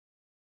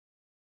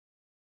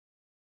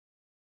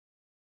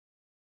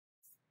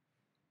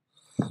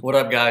What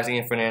up, guys?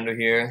 Ian Fernando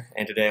here,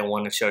 and today I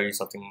want to show you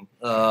something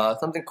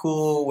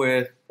cool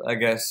with, I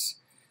guess,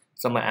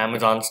 some of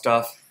Amazon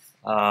stuff.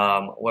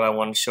 What I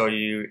want to show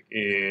you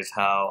is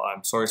how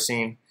I'm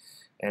sourcing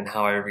and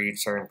how I read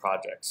certain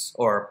projects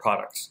or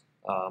products.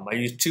 I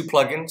use two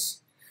plugins.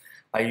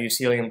 I use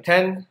Helium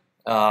 10,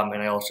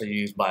 and I also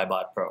use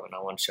BuyBot Pro, and I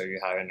want to show you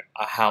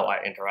how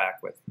I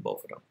interact with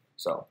both of them.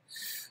 So,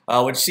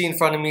 what you see in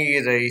front of me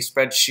is a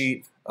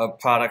spreadsheet of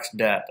products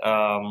that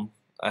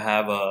I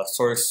have a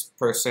source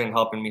person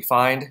helping me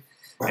find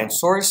and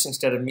source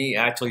instead of me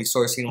actually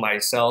sourcing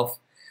myself.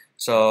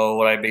 So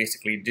what I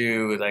basically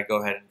do is I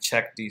go ahead and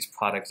check these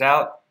products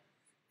out.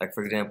 Like,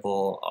 for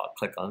example, I'll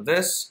click on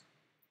this.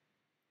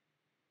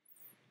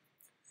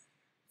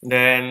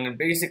 Then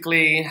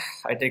basically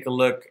I take a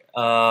look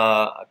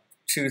at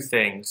two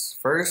things.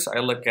 First, I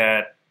look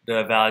at the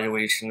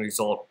evaluation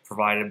result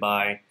provided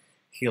by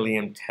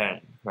Helium 10,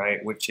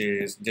 right, which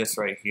is this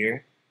right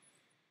here.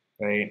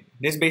 Right.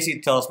 This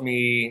basically tells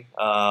me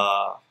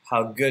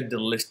how good the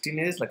listing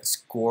is, like a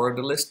score of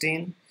the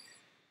listing.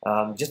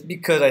 Just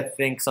because I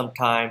think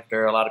sometimes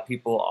there are a lot of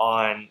people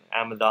on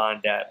Amazon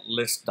that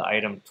list the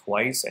item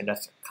twice, and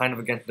that's kind of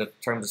against the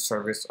terms of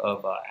service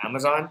of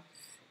Amazon,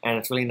 and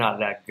it's really not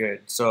that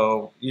good.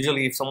 So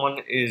usually, if someone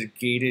is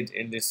gated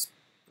in this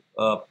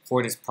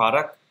for this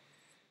product,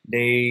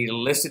 they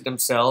list it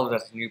themselves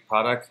as a new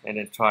product and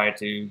then try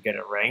to get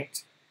it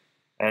ranked.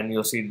 And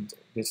you'll see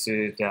this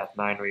is at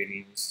 9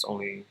 ratings,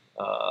 only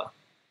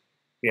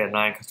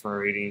 9 customer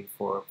rating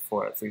for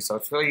 4 out of 3. So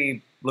it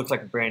really looks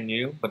like brand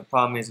new, but the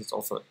problem is it's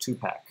also a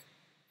 2-pack,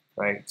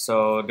 right?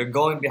 So they're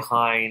going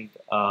behind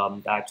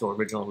the actual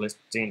original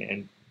listing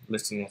and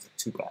listing as a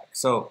 2-pack.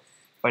 So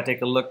if I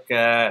take a look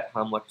at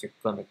how much it's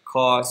going to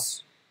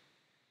cost,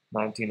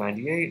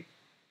 $19.98,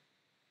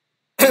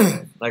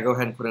 I go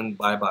ahead and put in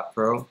BuyBot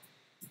Pro.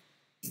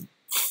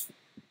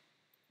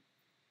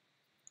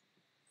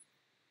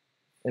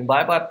 And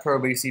BuyBot Pro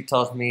basically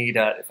tells me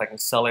that if I can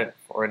sell it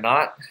or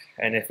not,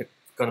 and if it's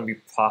going to be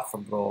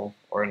profitable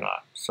or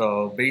not.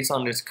 So based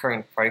on this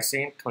current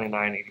pricing,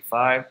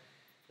 $29.85, and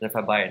if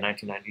I buy it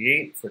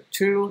 $19.98 for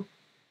 2,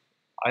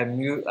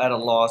 I'm at a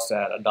loss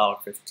at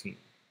 $1.15.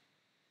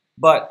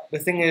 But the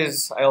thing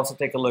is, I also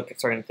take a look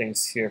at certain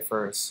things here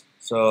first.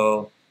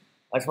 So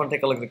I just want to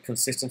take a look at the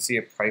consistency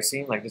of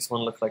pricing. Like this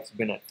one looks like it's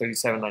been at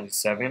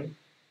 $37.97.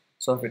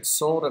 So if it's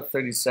sold at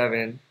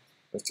 $37,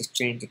 let's just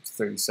change it to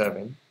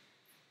 $37.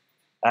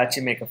 I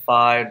actually make a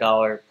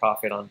 $5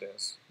 profit on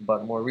this,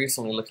 but more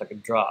recently it looks like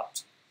it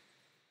dropped.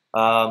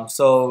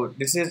 So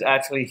this is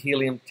actually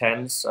Helium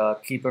 10's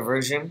keeper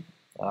version.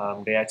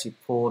 They actually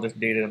pull this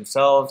data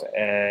themselves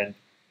and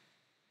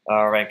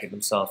rank it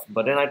themselves.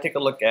 But then I take a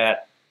look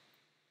at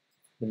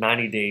the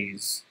 90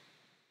 days.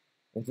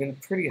 It's been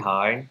pretty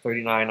high.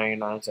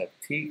 $39.99 is at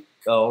peak.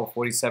 Oh,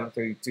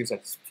 $47.32 is at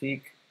its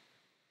peak.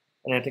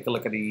 And I take a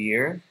look at the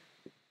year.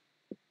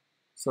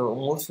 So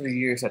most of the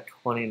year is at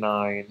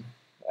 29.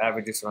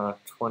 Average is around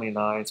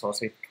 29, so I'll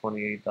say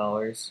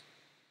 $28.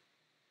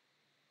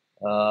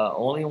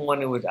 Only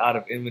when it was out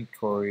of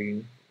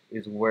inventory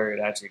is where it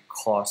actually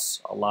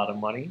costs a lot of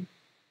money.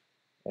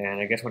 And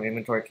I guess when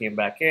inventory came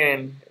back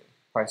in,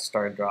 price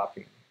started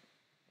dropping.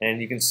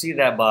 And you can see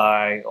that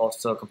by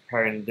also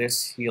comparing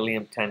this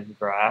Helium 10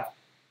 graph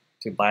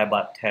to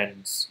BuyBot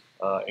 10's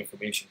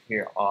information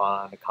here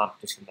on the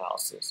competition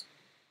analysis.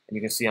 And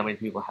you can see how many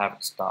people have it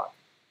in stock.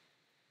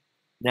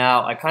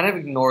 Now, I kind of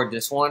ignored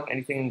this one,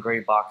 anything in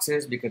gray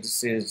boxes, because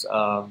this is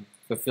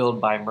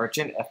fulfilled by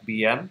merchant,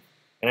 FBM.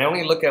 And I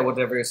only look at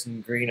whatever is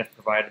in green that's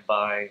provided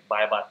by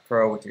BuyBot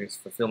Pro, which is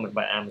fulfillment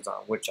by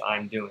Amazon, which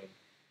I'm doing.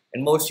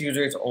 And most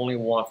users only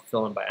want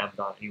fulfillment by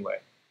Amazon anyway.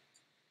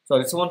 So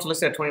this one's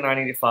listed at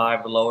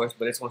 $29.85, the lowest,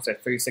 but this one's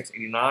at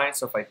 $36.89.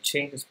 So if I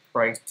change this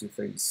price to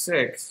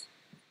 $36,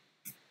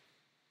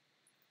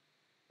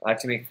 I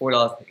actually make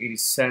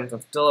 $4.80.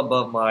 I'm still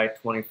above my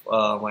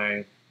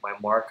my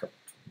markup.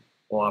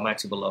 Well, I'm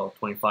actually below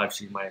 25.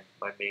 Should be my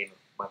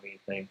main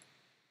thing.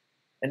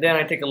 And then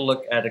I take a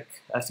look at the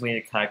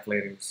estimated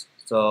calculators.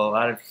 So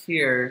out of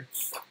here,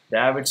 the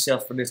average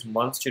sales for this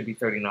month should be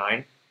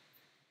 39.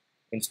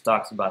 In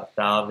stock's about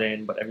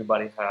 1,000, but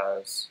everybody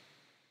has.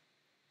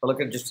 But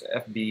look at just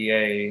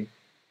FBA.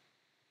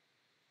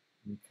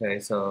 Okay,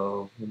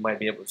 so we might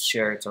be able to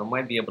share it. So I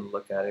might be able to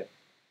look at it.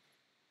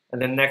 And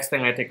then next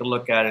thing I take a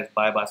look at is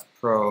BuyBot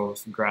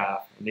Pro's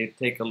graph, and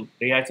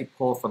they actually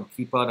pull from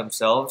Keepa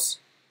themselves.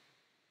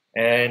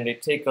 And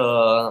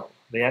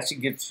they actually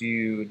gives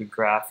you the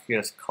graph here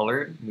that's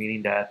colored,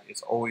 meaning that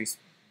it's always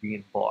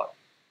being bought.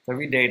 So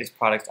every day this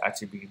product's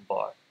actually being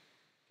bought.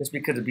 Just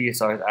because the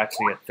BSR is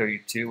actually at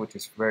 32, which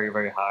is very,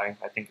 very high,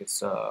 I think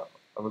it's a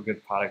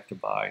good product to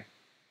buy.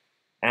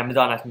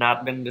 Amazon has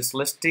not been this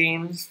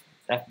listings.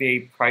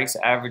 FBA price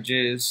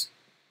averages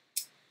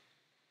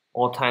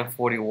all-time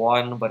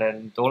 41, but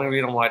then the only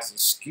reason why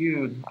it's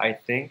skewed, I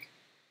think,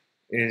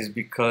 is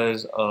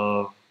because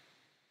of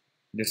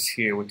this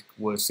here, which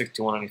was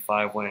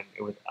 $61.95 when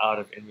it was out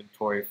of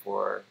inventory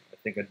for I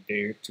think a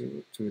day or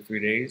 2 or 3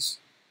 days.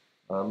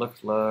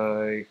 Looks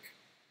like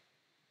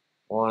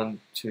 1,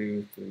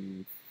 2,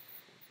 3,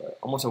 4,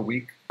 almost a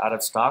week out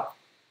of stock.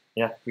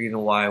 Yeah, reason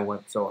why it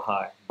went so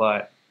high.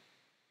 But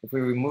if we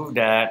remove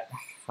that,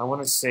 I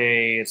want to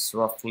say it's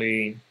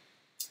roughly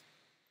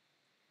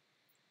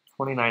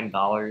 $29,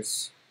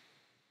 $29,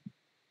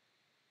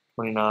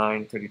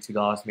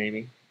 $32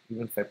 maybe.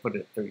 Even if I put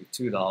it at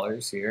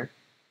 $32 here,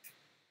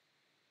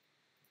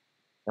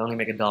 I only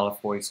make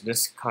 $1.40. So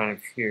this kind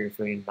of here is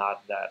really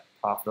not that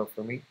profitable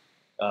for me,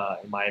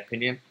 in my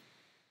opinion.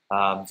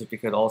 Just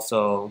because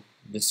also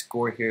the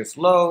score here is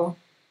low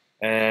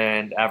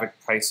and average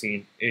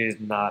pricing is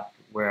not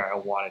where I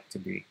want it to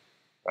be,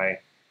 right?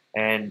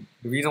 And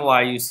the reason why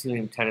I use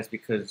Helium 10 is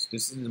because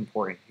this is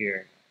important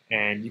here.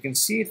 And you can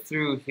see it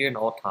through here in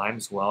all time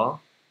as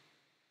well,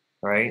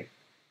 right?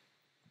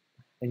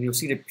 And you'll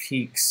see the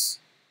peaks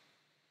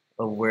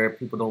of where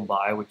people don't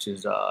buy, which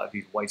is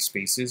these white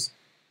spaces.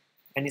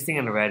 Anything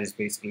in the red is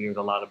basically with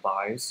a lot of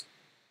buys.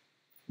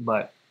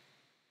 But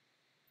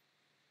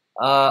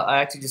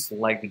I actually just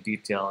like the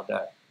detail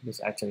that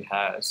this actually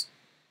has.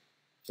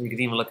 So you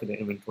can even look at the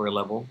inventory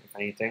level, if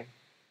anything,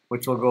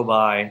 which will go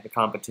by the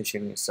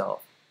competition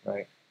itself,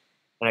 right?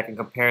 And I can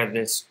compare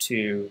this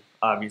to,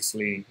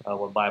 obviously,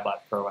 what BuyBot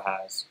Pro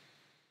has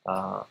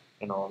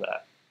and all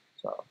that.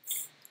 So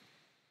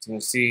you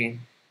can see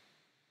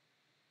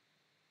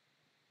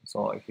it's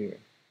all here,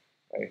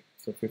 right?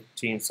 So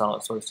 15,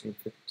 solid sourcing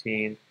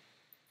 15.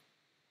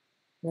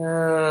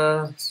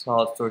 Solid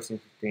sourcing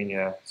 15,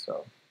 yeah,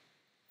 so.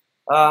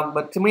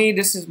 But to me,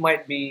 this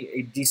might be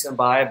a decent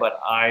buy, but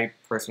I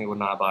personally would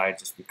not buy it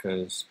just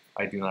because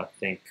I do not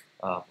think,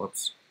 I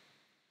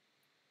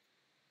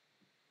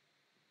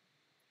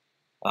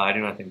do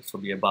not think this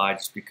will be a buy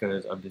just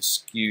because of this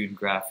skewed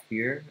graph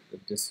here,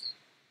 this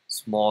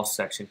small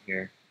section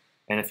here.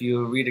 And if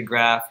you read the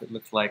graph, it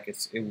looks like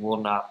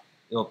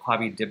it'll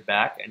probably dip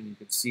back, and you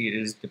can see it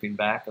is dipping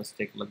back. Let's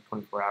take a look,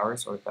 24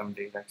 hours or 7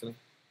 days actually.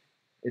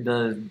 It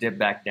does dip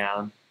back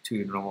down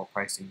to normal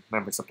pricing.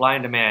 Remember, supply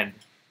and demand.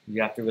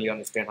 You have to really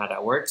understand how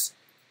that works,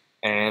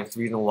 and it's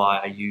the reason why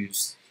I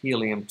use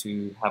Helium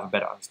to have a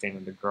better understanding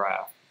of the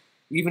graph.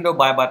 Even though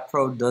BuyBot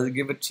Pro does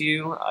give it to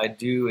you, I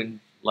do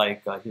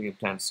like Helium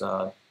 10's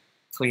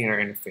cleaner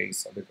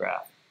interface of the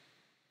graph.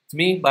 To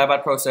me,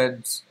 BuyBot Pro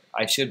says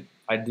I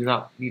do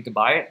not need to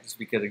buy it, just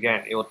because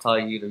again, it will tell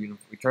you the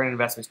return on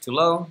investment is too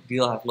low,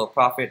 deal has low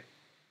profit,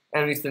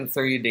 and within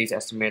 30 days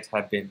estimates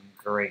have been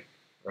great,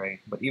 right?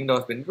 But even though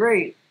it's been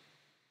great,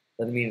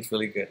 doesn't mean it's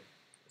really good.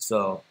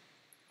 So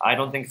I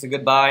don't think it's a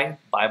good buy.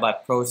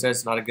 BuyBot Pro says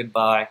it's not a good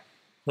buy.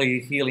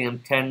 Helium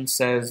 10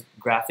 says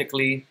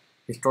graphically,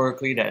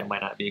 historically, that it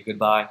might not be a good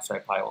buy, so I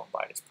probably won't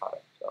buy this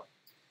product. So,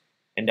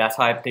 and that's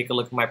how I take a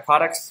look at my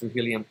products through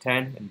Helium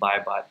 10 and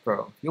BuyBot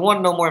Pro. If you want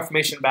to know more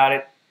information about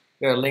it,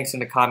 there are links in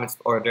the comments,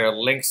 or there are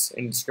links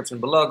in the description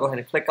below. Go ahead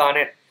and click on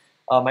it.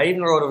 I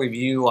even wrote a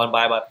review on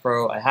BuyBot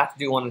Pro. I have to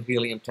do one on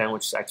Helium 10,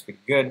 which is actually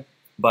good,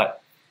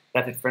 but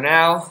that's it for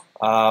now.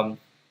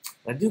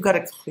 I do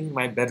gotta clean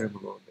my bedroom a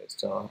little bit,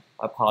 so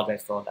I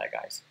apologize for all that,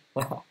 guys.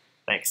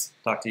 Thanks.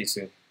 Talk to you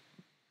soon.